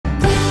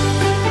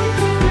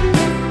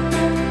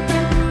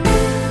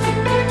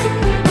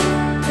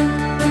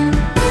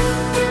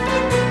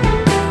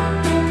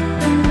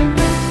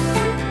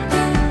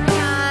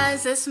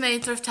it's me,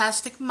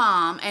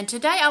 Thriftasticmom, and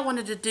today I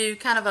wanted to do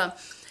kind of a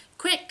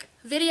quick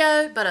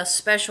video, but a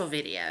special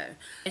video.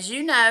 As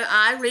you know,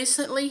 I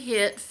recently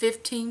hit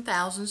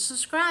 15,000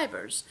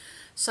 subscribers,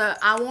 so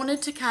I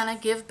wanted to kind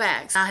of give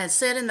back. I had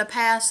said in the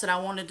past that I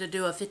wanted to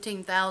do a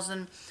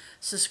 15,000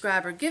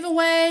 subscriber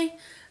giveaway,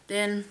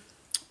 then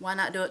why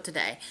not do it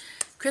today?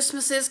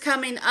 Christmas is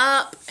coming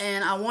up,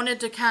 and I wanted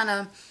to kind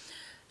of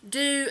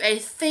do a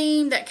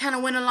theme that kind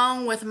of went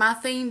along with my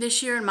theme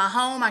this year in my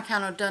home. I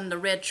kind of done the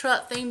red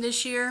truck theme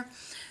this year.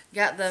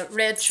 Got the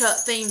red truck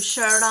theme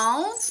shirt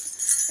on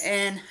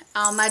and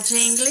all my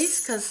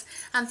jinglies because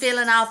I'm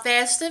feeling all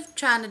festive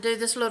trying to do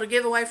this little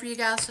giveaway for you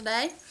guys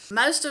today.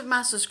 Most of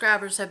my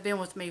subscribers have been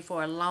with me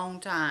for a long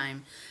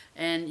time,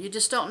 and you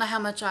just don't know how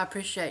much I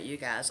appreciate you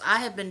guys. I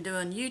have been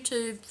doing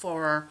YouTube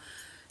for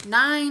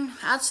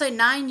I'd say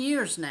 9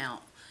 years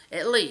now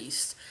at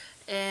least.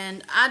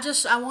 And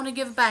I want to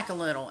give back a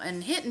little,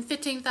 and hitting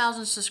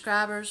 15,000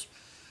 subscribers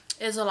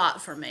is a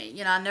lot for me.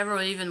 You know, I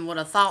never even would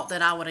have thought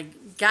that I would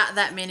have got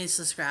that many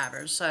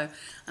subscribers. So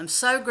I'm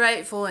so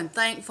grateful and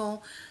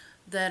thankful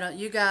that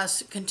you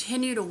guys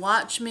continue to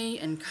watch me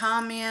and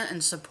comment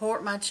and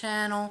support my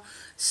channel,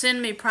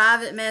 send me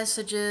private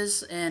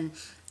messages and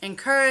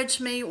encourage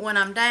me when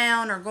I'm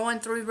down or going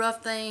through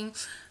rough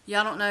things.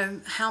 Y'all don't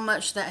know how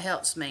much that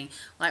helps me.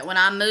 Like when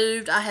I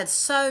moved, I had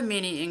so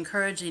many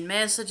encouraging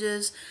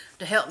messages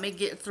to help me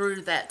get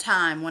through that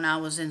time when I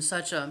was in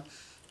such a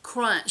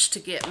crunch to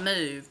get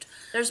moved.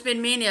 There's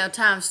been many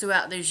times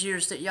throughout these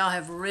years that y'all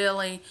have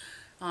really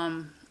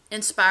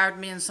inspired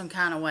me in some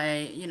kind of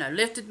way. You know,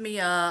 lifted me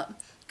up,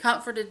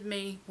 comforted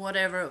me,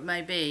 whatever it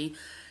may be.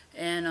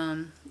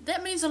 And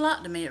that means a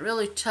lot to me. It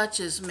really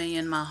touches me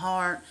in my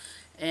heart.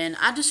 And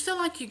I just feel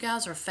like you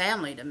guys are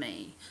family to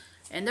me.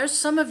 And there's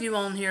some of you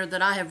on here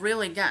that I have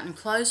really gotten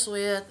close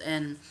with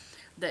and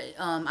that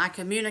I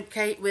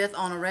communicate with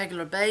on a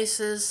regular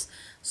basis.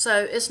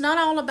 So it's not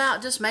all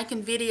about just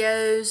making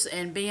videos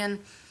and being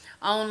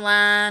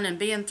online and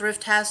being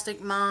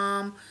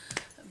Thriftasticmom,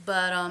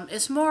 but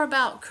it's more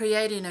about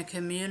creating a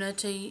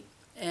community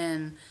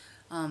and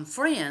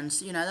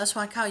friends. You know, that's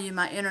why I call you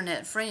my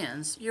internet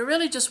friends. You're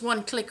really just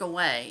one click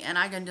away, and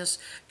I can just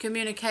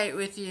communicate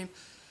with you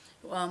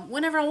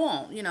whenever I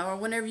want, you know, or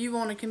whenever you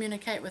want to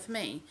communicate with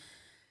me.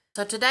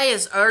 So today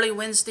is early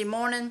Wednesday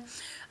morning.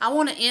 I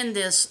want to end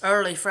this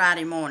early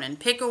Friday morning.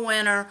 Pick a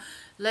winner,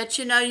 let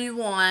you know you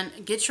won,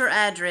 get your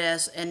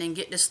address, and then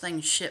get this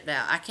thing shipped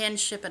out. I can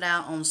ship it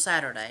out on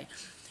Saturday.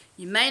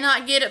 You may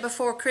not get it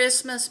before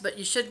Christmas, but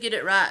you should get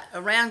it right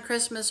around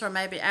Christmas or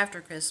maybe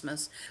after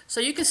Christmas. So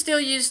you can still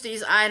use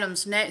these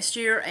items next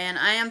year, and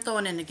I am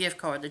throwing in a gift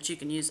card that you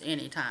can use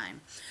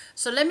anytime.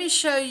 So let me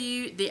show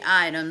you the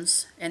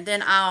items, and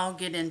then I'll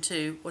get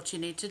into what you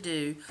need to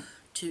do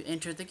to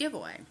enter the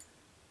giveaway.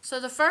 So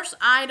the first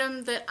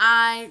item that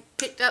I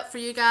picked up for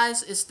you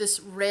guys is this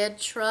red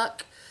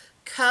truck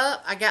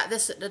cup. I got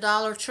this at the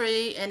Dollar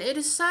Tree, and it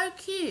is so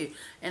cute.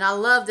 And I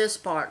love this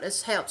part.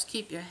 This helps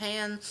keep your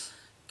hands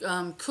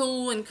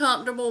cool and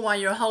comfortable while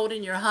you're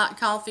holding your hot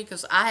coffee,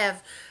 because I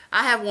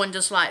have one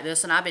just like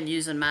this, and I've been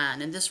using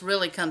mine, and this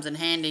really comes in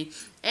handy.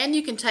 And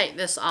you can take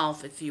this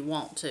off if you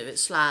want to. It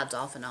slides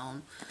off and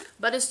on.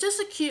 But it's just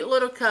a cute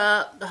little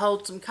cup to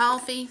hold some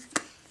coffee.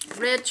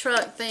 Red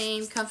truck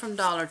theme, come from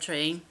Dollar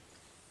Tree.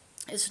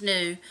 It's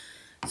new,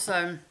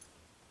 so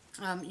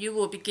you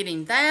will be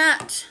getting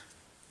that.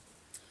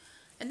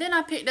 And then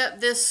I picked up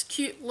this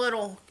cute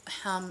little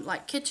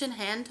like kitchen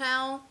hand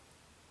towel,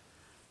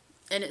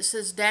 and it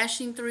says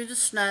Dashing Through the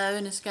Snow,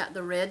 and it's got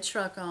the red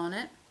truck on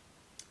it.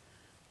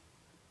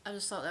 I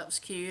just thought that was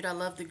cute. I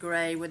love the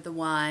gray with the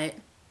white.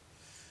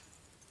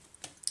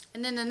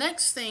 And then the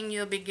next thing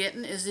you'll be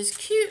getting is this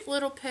cute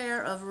little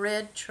pair of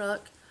red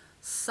truck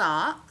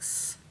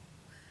socks.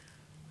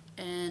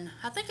 And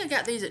I think I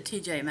got these at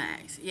TJ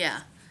Maxx.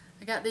 Yeah,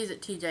 I got these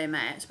at TJ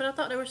Maxx, but I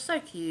thought they were so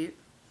cute.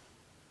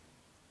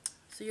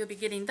 So you'll be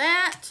getting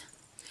that.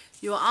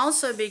 You'll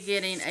also be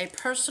getting a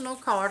personal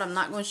card. I'm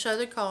not going to show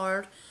the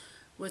card,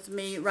 with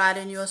me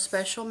writing you a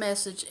special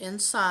message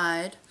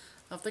inside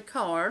of the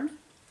card.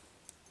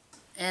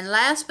 And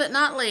last but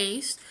not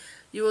least,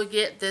 you will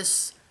get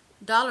this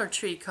Dollar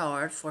Tree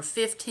card for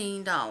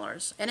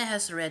 $15. And it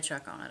has the red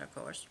truck on it, of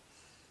course.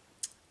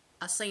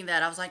 I seen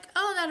that. I was like,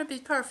 oh, that'll be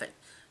perfect.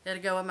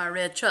 That'll go with my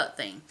red truck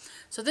thing.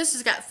 So this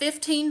has got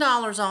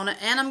 $15 on it,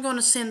 and I'm going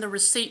to send the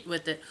receipt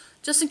with it,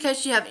 just in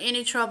case you have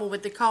any trouble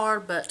with the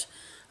card. But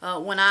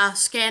when I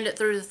scanned it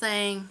through the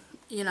thing,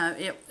 you know,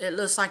 it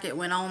looks like it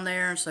went on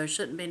there, so it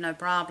shouldn't be no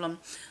problem.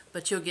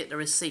 But you'll get the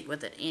receipt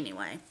with it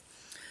anyway.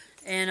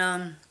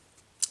 And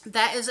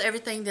that is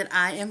everything that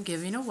I am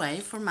giving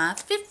away for my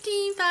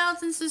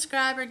 15,000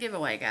 subscriber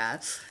giveaway,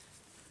 guys.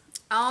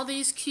 All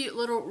these cute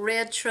little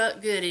red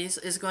truck goodies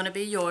is going to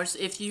be yours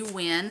if you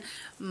win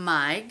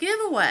my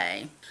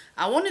giveaway.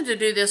 I wanted to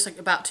do this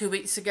about 2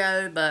 weeks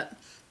ago, but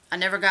I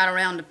never got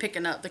around to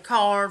picking up the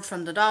card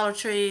from the Dollar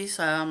Tree.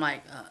 So I'm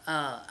like,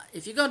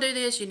 if you're going to do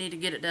this, you need to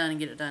get it done and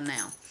get it done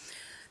now.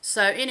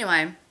 So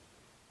anyway,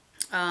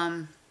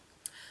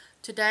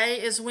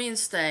 Today is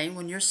Wednesday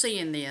when you're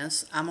seeing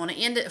this. I'm going to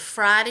end it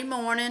Friday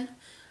morning.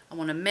 I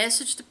want to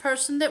message the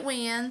person that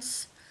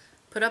wins,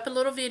 put up a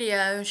little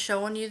video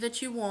showing you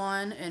that you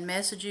won, and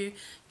message you,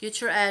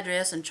 get your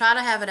address, and try to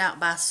have it out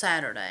by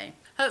Saturday.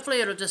 Hopefully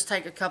it'll just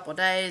take a couple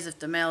days. If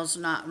the mail's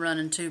not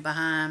running too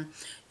behind,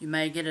 you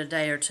may get a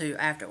day or two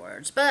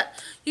afterwards.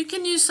 But you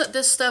can use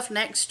this stuff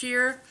next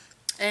year,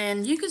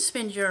 and you can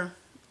spend your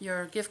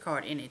gift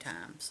card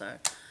anytime. So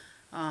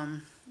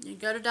you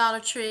go to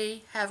Dollar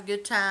Tree, have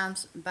good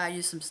times, and buy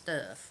you some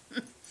stuff.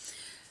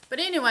 But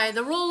anyway,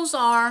 the rules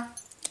are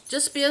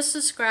just be a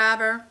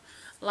subscriber,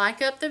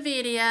 like up the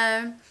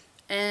video,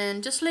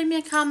 and just leave me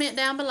a comment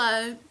down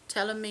below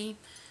telling me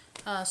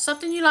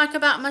something you like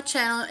about my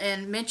channel,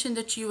 and mention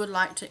that you would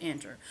like to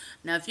enter.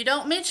 Now, if you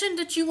don't mention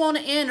that you want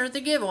to enter the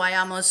giveaway,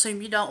 I'm going to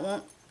assume you don't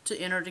want to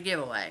enter the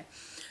giveaway.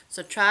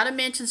 So try to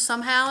mention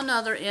somehow or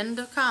another in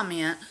the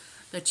comment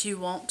that you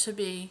want to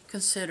be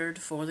considered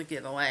for the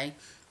giveaway.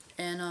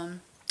 And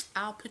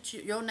I'll put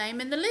your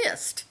name in the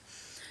list.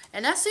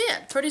 And that's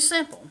it. Pretty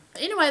simple.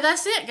 Anyway,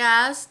 that's it,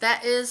 guys.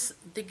 That is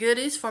the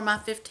goodies for my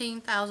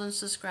 15,000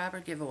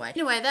 subscriber giveaway.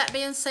 Anyway, that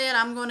being said,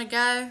 I'm going to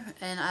go.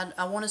 And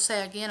I want to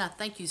say again, I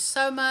thank you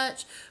so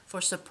much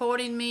for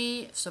supporting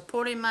me,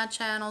 supporting my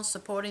channel,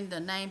 supporting the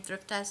name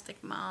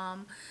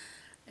Thriftasticmom,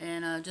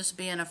 and just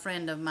being a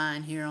friend of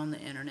mine here on the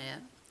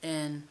internet.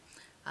 And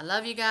I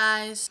love you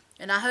guys.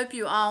 And I hope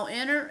you all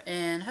enter,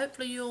 and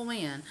hopefully you'll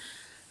win.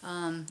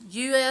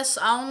 U.S.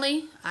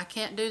 only. I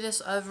can't do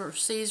this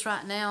overseas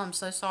right now. I'm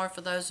so sorry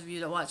for those of you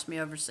that watch me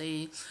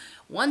overseas.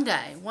 One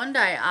day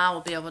I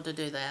will be able to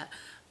do that.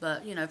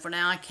 But, you know, for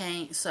now I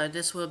can't. So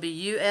this will be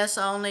U.S.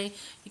 only.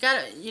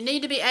 You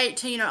need to be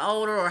 18 or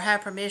older or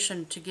have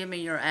permission to give me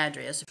your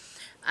address.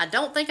 I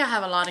don't think I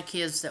have a lot of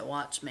kids that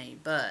watch me,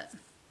 but,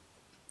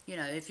 you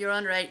know, if you're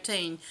under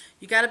 18,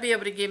 you got to be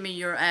able to give me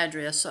your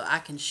address so I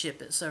can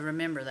ship it. So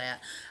remember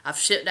that. I've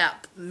shipped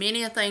out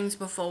many things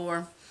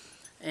before,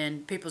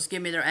 and people's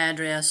give me their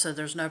address, so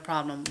there's no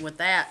problem with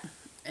that.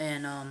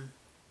 And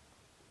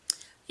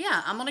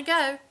yeah, I'm gonna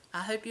go. I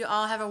hope you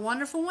all have a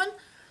wonderful one,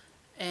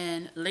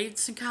 and leave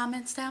some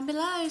comments down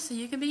below so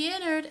you can be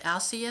entered.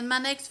 I'll see you in my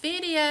next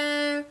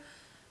video.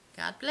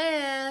 God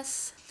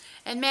bless,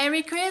 and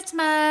Merry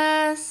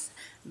Christmas.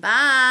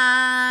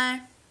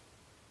 Bye.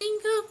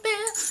 Jingle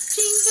bell,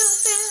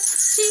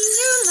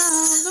 jingle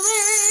all the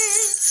way.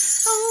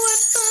 Oh,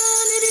 what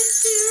fun it is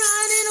to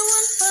ride in a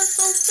one-horse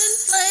open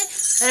sleigh.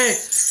 Hey,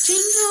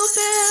 jingle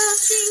bell,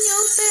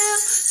 jingle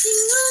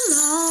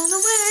all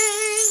the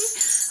way.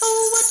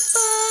 Oh, what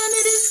fun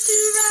it is to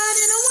ride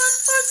in a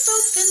one-horse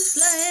open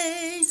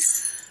sleigh.